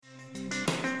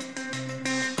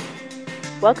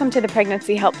Welcome to the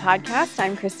Pregnancy Help Podcast.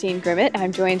 I'm Christine Grimmett.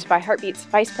 I'm joined by Heartbeat's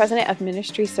Vice President of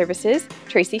Ministry Services,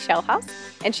 Tracie Shellhouse,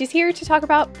 and she's here to talk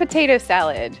about potato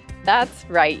salad. That's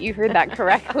right, you heard that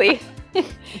correctly.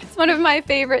 It's one of my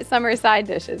favorite summer side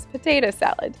dishes, potato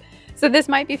salad. So this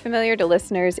might be familiar to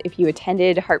listeners if you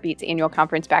attended Heartbeat's annual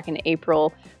conference back in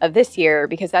April of this year,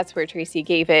 because that's where Tracie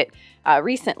gave it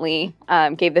recently,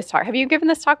 gave this talk. Have you given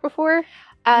this talk before?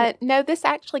 No, this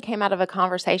actually came out of a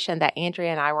conversation that Andrea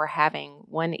and I were having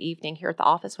one evening here at the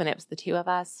office when it was the two of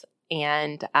us.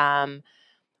 And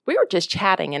we were just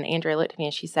chatting, and Andrea looked at me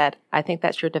and she said, "I think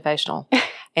that's your devotional."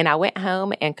 And I went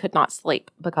home and could not sleep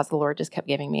because the Lord just kept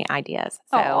giving me ideas.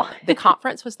 So the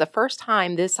conference was the first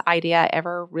time this idea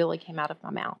ever really came out of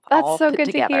my mouth. That's so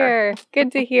good to hear.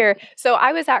 Good to hear. So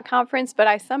I was at conference, but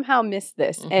I somehow missed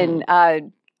this. Mm-hmm.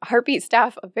 And Heartbeat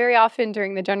staff very often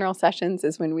during the general sessions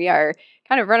is when we are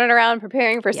kind of running around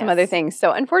preparing for some other things.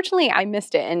 So unfortunately, I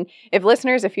missed it. And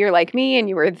if you're like me and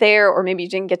you were there, or maybe you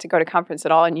didn't get to go to conference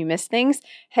at all and you missed things,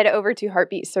 head over to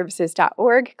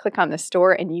heartbeatservices.org, click on the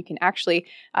store, and you can actually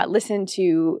listen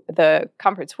to the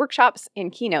conference workshops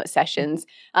and keynote sessions.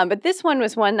 But this one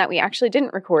was one that we actually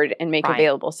didn't record and make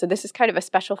available. So this is kind of a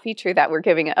special feature that we're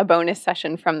giving a bonus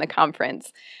session from the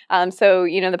conference.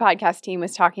 The podcast team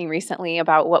was talking recently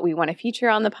about what we want to feature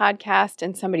on the podcast,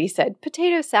 and somebody said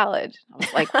potato salad. I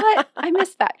was like, what? I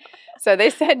missed that. So they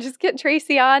said, just get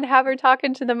Tracie on, have her talk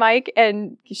into the mic,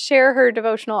 and share her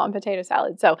devotional on potato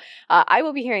salad. So I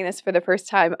will be hearing this for the first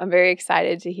time. I'm very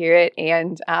excited to hear it,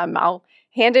 and I'll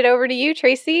hand it over to you,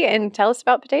 Tracie, and tell us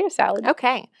about potato salad.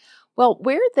 Okay. Well,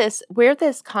 where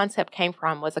this concept came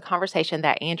from was a conversation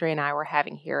that Andrea and I were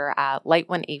having here late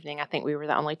one evening. I think we were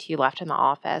the only two left in the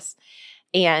office.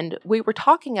 And we were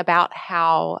talking about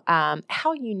how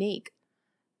unique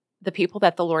the people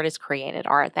that the Lord has created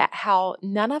are, that how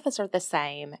none of us are the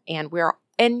same, and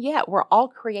yet we're all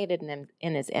created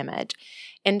in His image.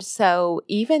 And so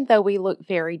even though we look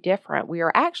very different, we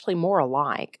are actually more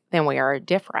alike than we are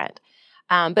different.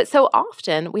 But so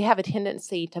often we have a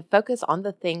tendency to focus on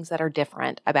the things that are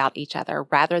different about each other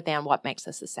rather than what makes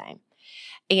us the same.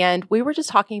 And we were just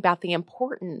talking about the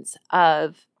importance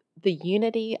of the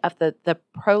unity of the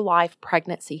pro-life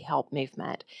pregnancy help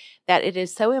movement, that it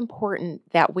is so important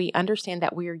that we understand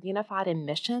that we are unified in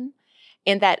mission,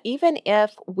 and that even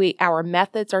if our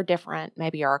methods are different,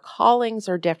 maybe our callings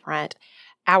are different,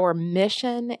 our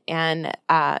mission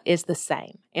is the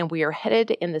same, and we are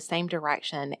headed in the same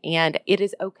direction, and it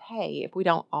is okay if we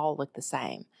don't all look the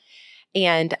same.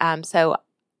 And so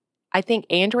I think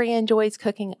Andrea enjoys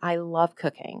cooking. I love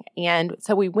cooking. And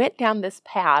so we went down this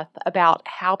path about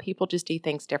how people just do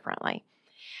things differently.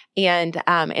 And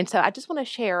so I just want to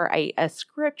share a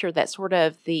scripture that's sort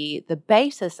of the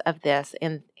basis of this,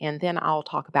 and then I'll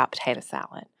talk about potato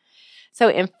salad. So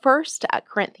in 1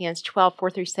 Corinthians 12,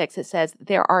 4-6, it says,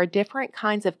 "There are different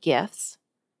kinds of gifts,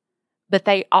 but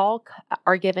they all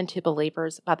are given to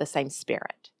believers by the same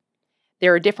Spirit.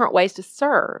 There are different ways to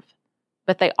serve,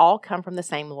 but they all come from the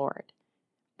same Lord.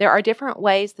 There are different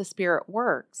ways the Spirit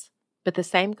works, but the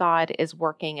same God is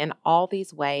working in all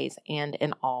these ways and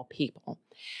in all people."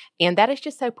 And that is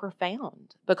just so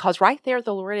profound, because right there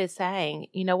the Lord is saying,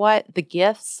 you know what? The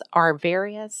gifts are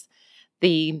various.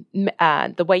 The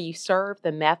way you serve,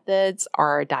 the methods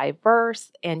are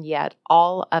diverse, and yet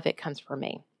all of it comes from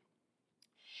me.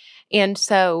 And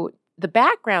so the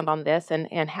background on this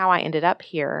and how I ended up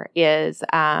here is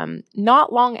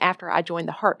not long after I joined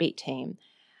the Heartbeat team,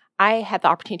 I had the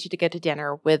opportunity to go to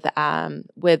dinner with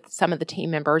some of the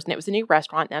team members, and it was a new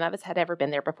restaurant. None of us had ever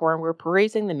been there before, and we were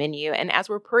perusing the menu. And as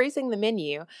we're perusing the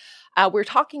menu, we're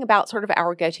talking about sort of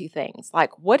our go-to things,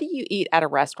 like, what do you eat at a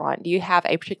restaurant? Do you have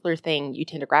a particular thing you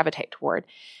tend to gravitate toward?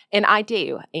 And I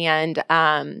do, and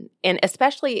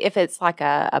especially if it's like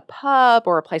a pub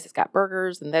or a place that's got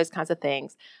burgers and those kinds of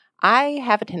things, I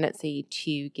have a tendency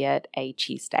to get a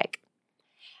cheesesteak.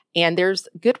 And there's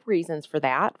good reasons for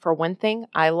that. For one thing,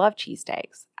 I love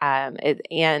cheesesteaks.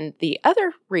 And the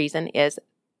other reason is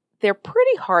they're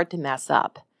pretty hard to mess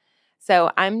up.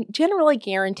 So I'm generally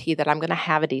guaranteed that I'm going to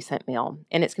have a decent meal,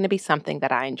 and it's going to be something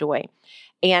that I enjoy.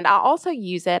 And I also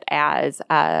use it as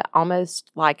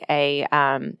almost like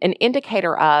an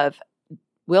indicator of,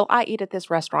 will I eat at this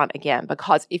restaurant again?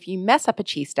 Because if you mess up a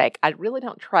cheesesteak, I really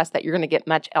don't trust that you're going to get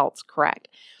much else correct.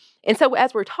 And so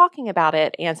as we're talking about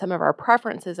it and some of our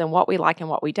preferences and what we like and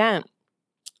what we don't,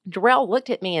 Jarrell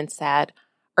looked at me and said,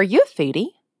 "Are you a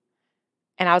foodie?"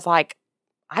 And I was like,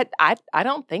 I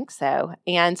don't think so.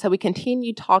 And so we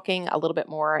continued talking a little bit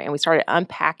more, and we started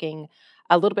unpacking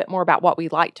a little bit more about what we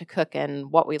like to cook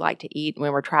and what we like to eat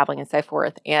when we're traveling and so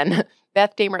forth. And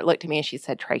Beth Deemer looked at me and she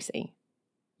said, "Tracie,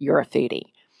 you're a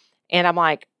foodie. And I'm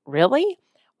like, really?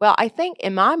 Well, I think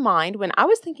in my mind, when I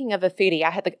was thinking of a foodie,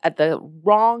 I had the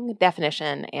wrong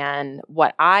definition, and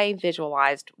what I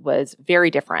visualized was very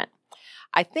different.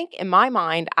 I think in my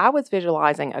mind, I was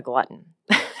visualizing a glutton.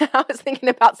 I was thinking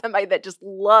about somebody that just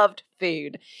loved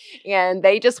food, and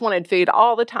they just wanted food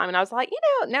all the time. And I was like,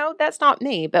 no, that's not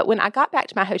me. But when I got back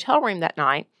to my hotel room that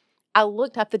night, I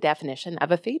looked up the definition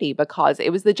of a foodie because it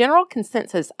was the general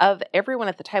consensus of everyone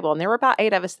at the table, and there were about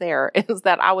 8 of us there, is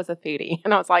that I was a foodie.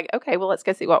 And I was like, okay, well, let's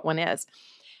go see what one is.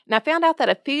 And I found out that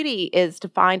a foodie is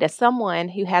defined as someone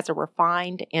who has a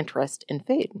refined interest in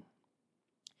food.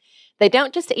 They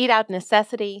don't just eat out of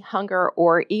necessity, hunger,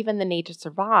 or even the need to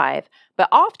survive, but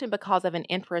often because of an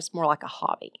interest more like a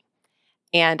hobby.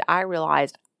 And I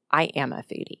realized I am a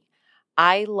foodie.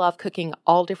 I love cooking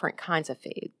all different kinds of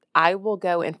food. I will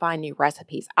go and find new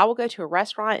recipes. I will go to a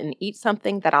restaurant and eat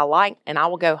something that I like, and I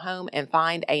will go home and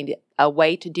find a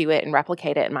way to do it and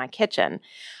replicate it in my kitchen.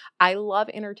 I love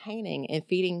entertaining and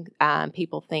feeding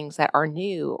people things that are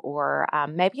new or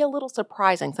maybe a little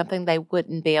surprising, something they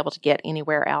wouldn't be able to get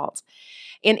anywhere else.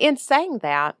 And in saying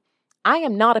that, I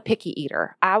am not a picky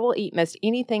eater. I will eat most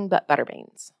anything but butter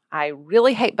beans. I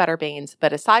really hate butter beans,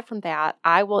 but aside from that,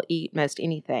 I will eat most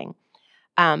anything.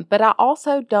 But I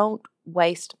also don't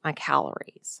waste my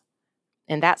calories.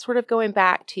 And that's sort of going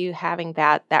back to having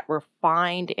that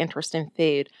refined interest in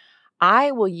food.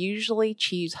 I will usually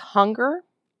choose hunger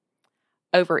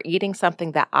over eating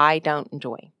something that I don't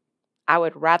enjoy. I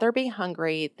would rather be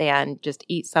hungry than just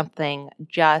eat something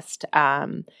just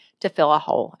to fill a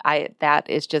hole. That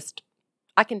is just,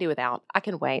 I can do without. I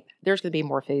can wait. There's going to be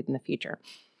more food in the future.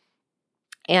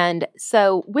 And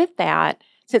so with that,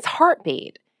 since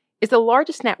Heartbeat is the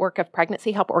largest network of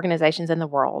pregnancy help organizations in the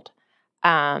world,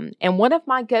 and one of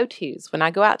my go-tos when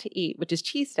I go out to eat, which is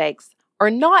cheesesteaks,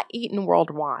 are not eaten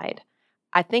worldwide.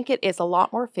 I think it is a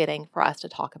lot more fitting for us to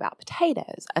talk about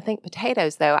potatoes. I think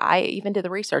potatoes, though, I even did the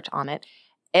research on it.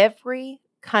 Every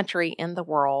country in the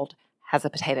world has a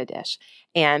potato dish,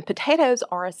 and potatoes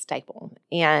are a staple.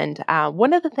 And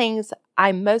one of the things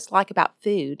I most like about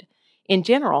food in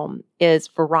general is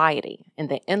variety and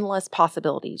the endless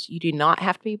possibilities. You do not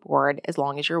have to be bored as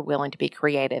long as you're willing to be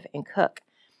creative and cook.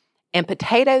 And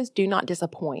potatoes do not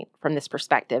disappoint from this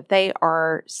perspective. They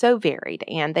are so varied,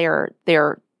 and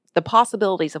they're the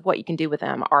possibilities of what you can do with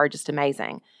them are just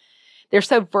amazing. They're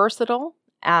so versatile.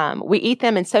 We eat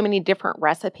them in so many different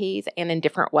recipes and in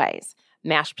different ways.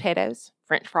 Mashed potatoes,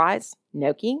 French fries,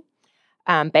 gnocchi,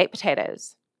 baked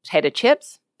potatoes, potato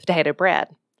chips, potato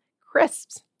bread,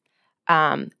 crisps,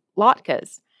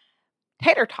 latkes,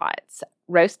 tater tots,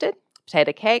 roasted,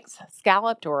 potato cakes,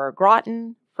 scalloped or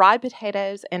gratin, fried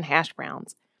potatoes, and hash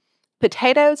browns.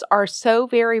 Potatoes are so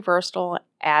very versatile,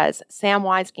 as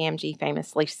Samwise Gamgee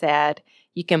famously said,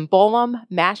 you can boil them,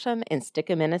 mash them, and stick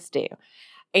them in a stew.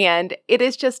 And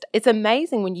it's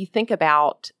amazing when you think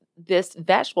about this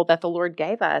vegetable that the Lord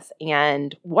gave us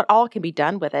and what all can be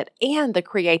done with it and the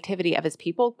creativity of his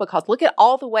people, because look at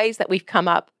all the ways that we've come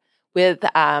up with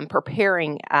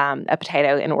preparing a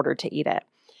potato in order to eat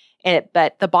it.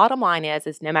 But the bottom line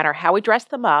is no matter how we dress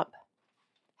them up,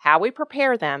 how we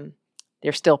prepare them,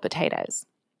 they're still potatoes.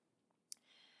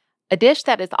 A dish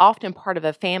that is often part of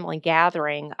a family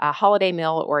gathering, a holiday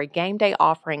meal, or a game day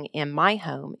offering in my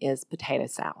home is potato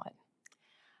salad.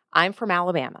 I'm from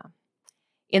Alabama.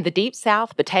 In the Deep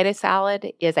South, potato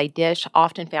salad is a dish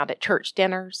often found at church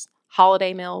dinners,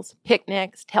 holiday meals,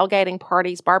 picnics, tailgating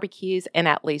parties, barbecues, and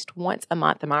at least once a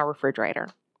month in my refrigerator.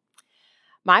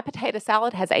 My potato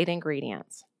salad has 8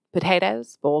 ingredients: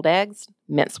 potatoes, boiled eggs,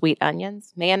 minced sweet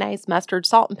onions, mayonnaise, mustard,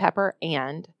 salt and pepper,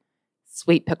 and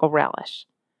sweet pickle relish.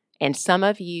 And some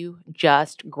of you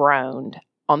just groaned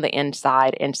on the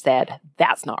inside and said,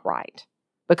 that's not right,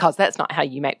 because that's not how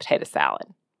you make potato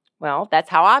salad. Well, that's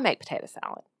how I make potato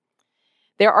salad.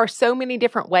 There are so many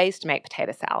different ways to make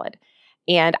potato salad,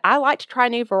 and I like to try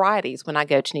new varieties when I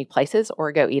go to new places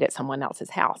or go eat at someone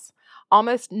else's house.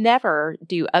 Almost never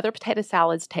do other potato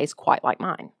salads taste quite like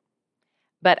mine.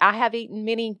 But I have eaten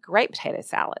many great potato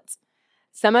salads.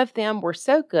 Some of them were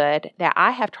so good that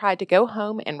I have tried to go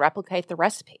home and replicate the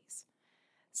recipes.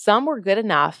 Some were good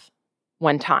enough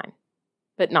one time,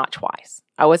 but not twice.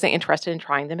 I wasn't interested in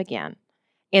trying them again,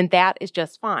 and that is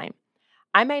just fine.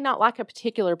 I may not like a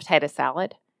particular potato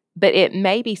salad, but it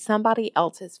may be somebody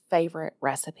else's favorite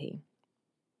recipe.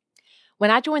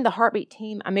 When I joined the Heartbeat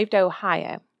team, I moved to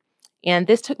Ohio, and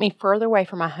this took me further away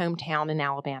from my hometown in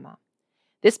Alabama.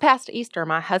 This past Easter,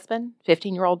 my husband,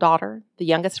 15-year-old daughter, the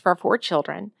youngest of our 4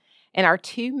 children, and our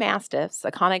 2 mastiffs,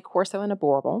 a Cane Corso and a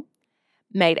Boerboel,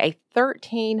 made a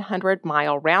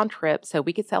 1,300-mile round trip so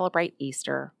we could celebrate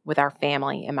Easter with our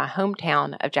family in my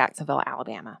hometown of Jacksonville,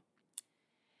 Alabama.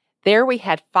 There we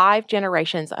had 5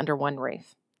 generations under one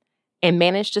roof and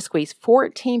managed to squeeze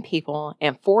 14 people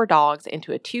and 4 dogs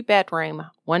into a 2-bedroom,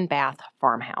 1-bath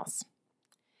farmhouse.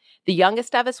 The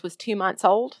youngest of us was 2 months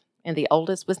old, and the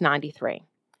oldest was 93.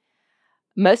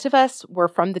 Most of us were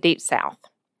from the Deep South.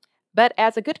 But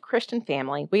as a good Christian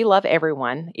family, we love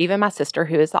everyone, even my sister,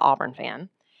 who is the Auburn fan.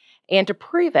 And to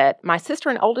prove it, my sister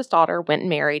and oldest daughter went and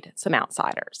married some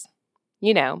outsiders.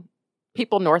 You know,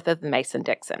 people north of the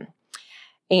Mason-Dixon.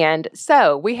 And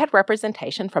so we had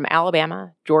representation from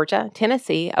Alabama, Georgia,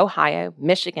 Tennessee, Ohio,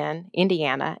 Michigan,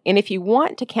 Indiana. And if you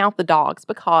want to count the dogs,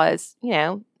 because, you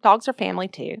know, dogs are family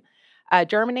too,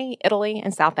 Germany, Italy,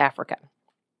 and South Africa.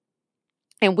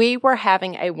 And we were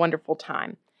having a wonderful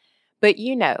time. But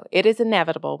you know, it is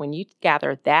inevitable when you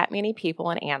gather that many people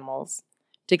and animals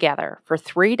together for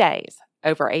 3 days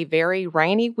over a very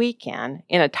rainy weekend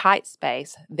in a tight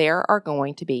space, there are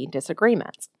going to be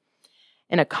disagreements.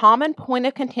 And a common point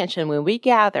of contention when we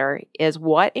gather is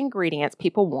what ingredients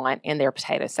people want in their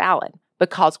potato salad,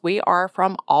 because we are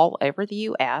from all over the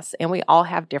U.S. and we all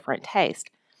have different tastes.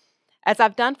 As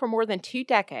I've done for more than 2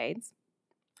 decades,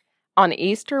 on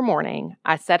Easter morning,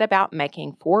 I set about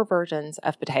making 4 versions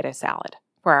of potato salad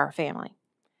for our family.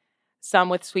 Some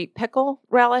with sweet pickle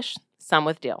relish, some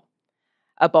with dill.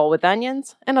 A bowl with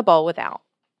onions, and a bowl without.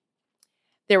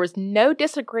 There was no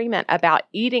disagreement about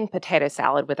eating potato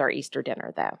salad with our Easter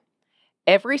dinner, though.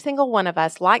 Every single one of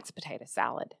us likes potato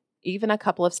salad, even a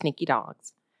couple of sneaky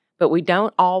dogs. But we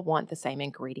don't all want the same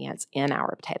ingredients in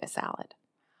our potato salad.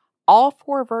 All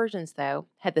 4 versions, though,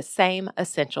 had the same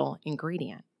essential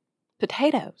ingredient.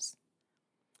 Potatoes.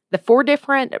 The 4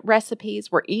 different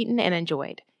recipes were eaten and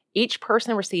enjoyed. Each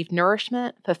person received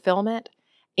nourishment, fulfillment,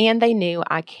 and they knew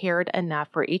I cared enough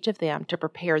for each of them to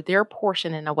prepare their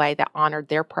portion in a way that honored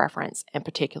their preference and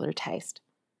particular taste.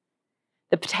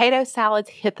 The potato salads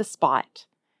hit the spot.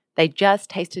 They just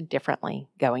tasted differently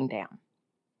going down.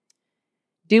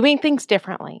 Doing things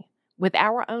differently with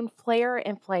our own flair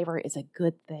and flavor is a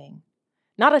good thing.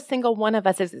 Not a single one of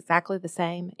us is exactly the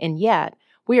same, and yet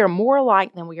we are more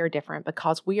alike than we are different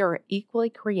because we are equally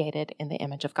created in the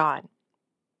image of God.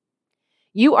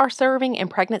 You are serving in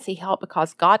pregnancy help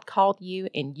because God called you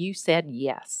and you said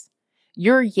yes.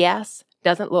 Your yes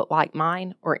doesn't look like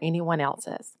mine or anyone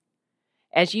else's.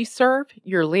 As you serve,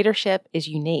 your leadership is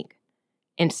unique,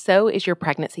 and so is your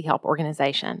pregnancy help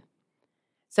organization.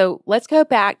 So let's go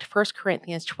back to 1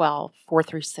 Corinthians 12,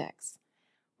 4-6,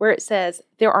 where it says,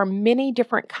 there are many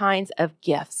different kinds of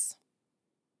gifts.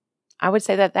 I would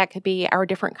say that could be our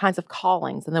different kinds of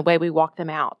callings and the way we walk them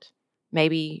out.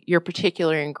 Maybe your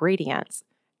particular ingredients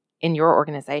in your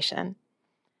organization.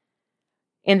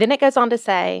 And then it goes on to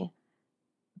say,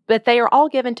 but they are all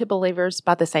given to believers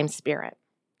by the same Spirit.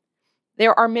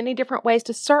 There are many different ways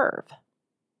to serve.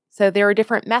 So there are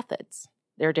different methods.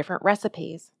 There are different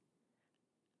recipes.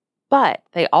 But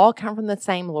they all come from the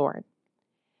same Lord.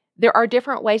 There are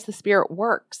different ways the Spirit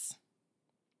works.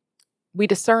 We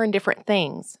discern different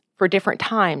things for different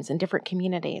times and different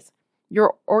communities.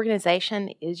 Your organization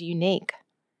is unique.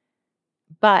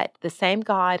 But the same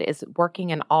God is working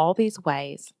in all these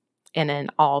ways and in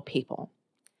all people.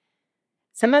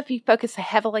 Some of you focus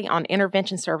heavily on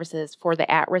intervention services for the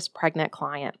at-risk pregnant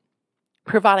client,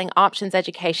 providing options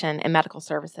education and medical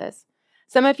services.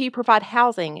 Some of you provide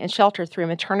housing and shelter through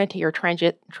maternity or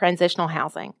transitional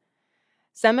housing.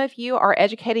 Some of you are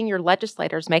educating your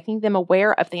legislators, making them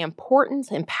aware of the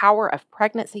importance and power of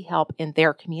pregnancy help in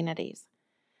their communities.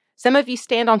 Some of you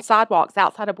stand on sidewalks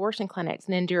outside abortion clinics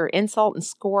and endure insult and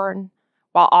scorn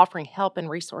while offering help and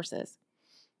resources.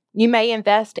 You may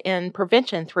invest in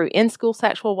prevention through in-school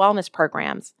sexual wellness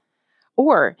programs,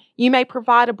 or you may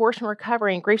provide abortion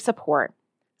recovery and grief support.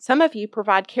 Some of you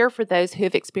provide care for those who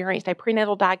have experienced a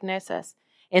prenatal diagnosis,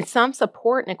 and some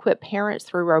support and equip parents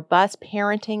through robust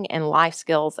parenting and life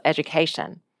skills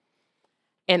education.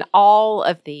 And all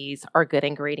of these are good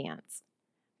ingredients.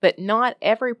 But not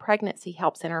every pregnancy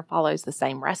help center follows the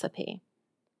same recipe.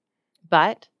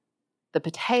 But the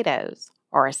potatoes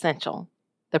are essential.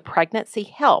 The pregnancy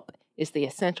help is the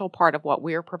essential part of what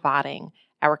we're providing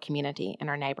our community and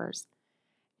our neighbors.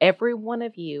 Every one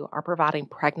of you are providing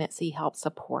pregnancy help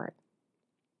support.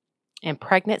 And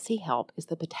pregnancy help is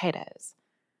the potatoes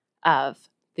of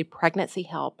the pregnancy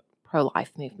help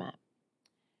pro-life movement.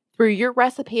 Through your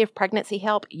recipe of pregnancy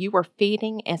help, you are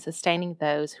feeding and sustaining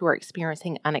those who are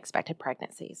experiencing unexpected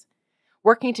pregnancies.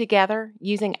 Working together,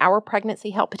 using our pregnancy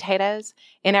help potatoes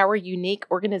and our unique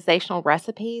organizational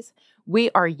recipes, we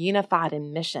are unified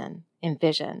in mission and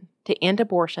vision to end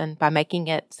abortion by making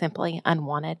it simply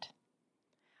unwanted,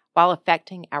 while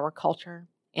affecting our culture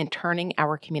and turning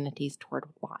our communities toward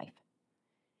life.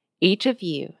 Each of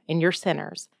you and your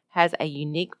centers has a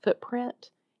unique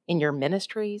footprint in your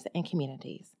ministries and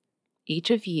communities. Each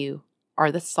of you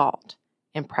are the salt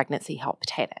in pregnancy help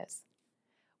potatoes.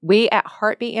 We at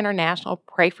Heartbeat International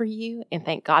pray for you and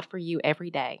thank God for you every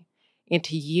day. And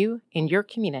to you and your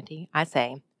community, I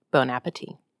say, bon appetit.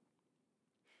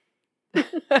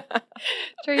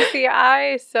 Tracie,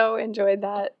 I so enjoyed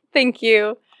that. Thank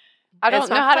you. I don't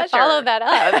know how to follow that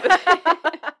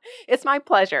up. It's my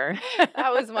pleasure.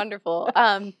 That was wonderful.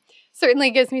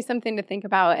 Certainly gives me something to think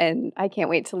about, and I can't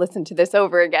wait to listen to this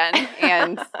over again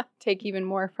and take even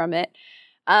more from it.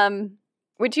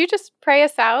 Would you just pray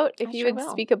us out if you would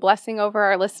speak a blessing over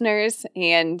our listeners?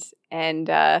 And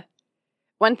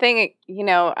one thing,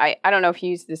 I don't know if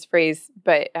you use this phrase,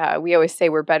 but we always say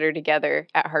we're better together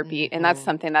at Heartbeat. And that's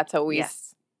something that's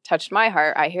always touched my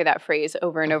heart. I hear that phrase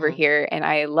over and over here. And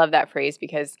I love that phrase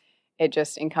because it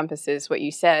just encompasses what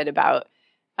you said about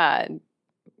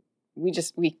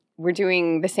we're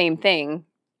doing the same thing.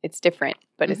 It's different,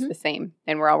 but it's the same,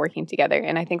 and we're all working together.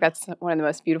 And I think that's one of the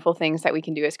most beautiful things that we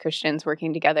can do as Christians,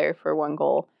 working together for one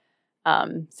goal.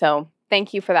 So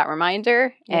thank you for that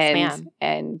reminder. Yes,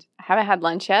 and I haven't had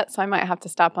lunch yet, so I might have to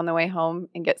stop on the way home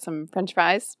and get some French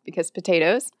fries because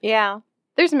potatoes. Yeah.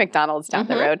 There's a McDonald's down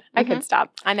the road. I could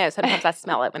stop. I know. Sometimes I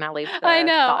smell it when I leave the I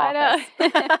know.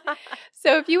 office.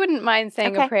 So if you wouldn't mind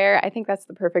saying a prayer, I think that's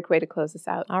the perfect way to close this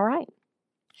out. All right.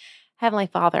 Heavenly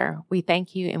Father, we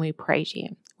thank you and we praise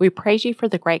you. We praise you for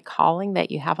the great calling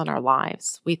that you have on our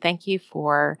lives. We thank you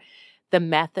for the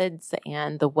methods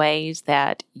and the ways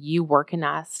that you work in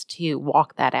us to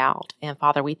walk that out. And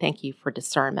Father, we thank you for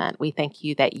discernment. We thank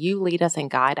you that you lead us and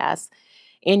guide us.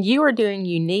 And you are doing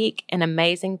unique and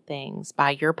amazing things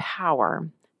by your power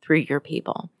through your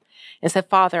people. And so,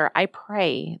 Father, I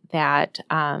pray that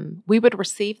we would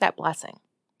receive that blessing,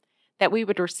 that we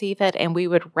would receive it and we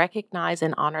would recognize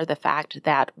and honor the fact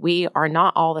that we are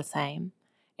not all the same,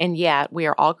 and yet we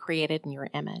are all created in your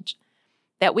image,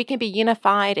 that we can be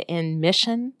unified in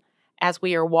mission as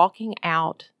we are walking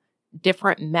out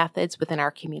different methods within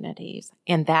our communities,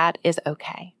 and that is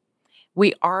okay.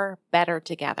 We are better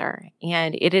together,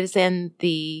 and it is in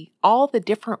all the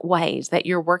different ways that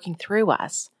you're working through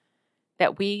us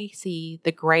that we see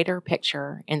the greater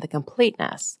picture and the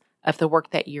completeness of the work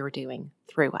that you're doing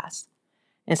through us.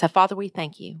 And so, Father, we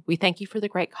thank you. We thank you for the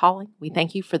great calling. We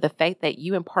thank you for the faith that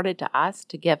you imparted to us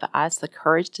to give us the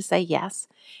courage to say yes.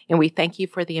 And we thank you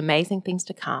for the amazing things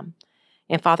to come.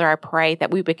 And Father, I pray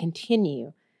that we would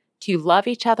continue to love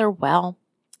each other well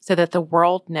so that the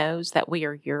world knows that we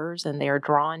are yours and they are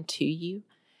drawn to you.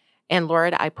 And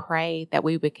Lord, I pray that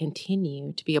we would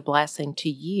continue to be a blessing to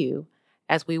you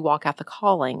as we walk out the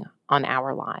calling on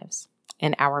our lives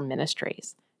and our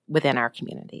ministries within our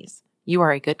communities. You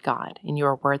are a good God, and you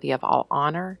are worthy of all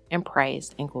honor and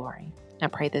praise and glory. I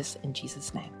pray this in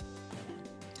Jesus' name.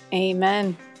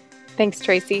 Amen. Thanks,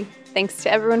 Tracie. Thanks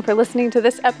to everyone for listening to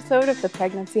this episode of the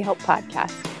Pregnancy Help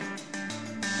Podcast.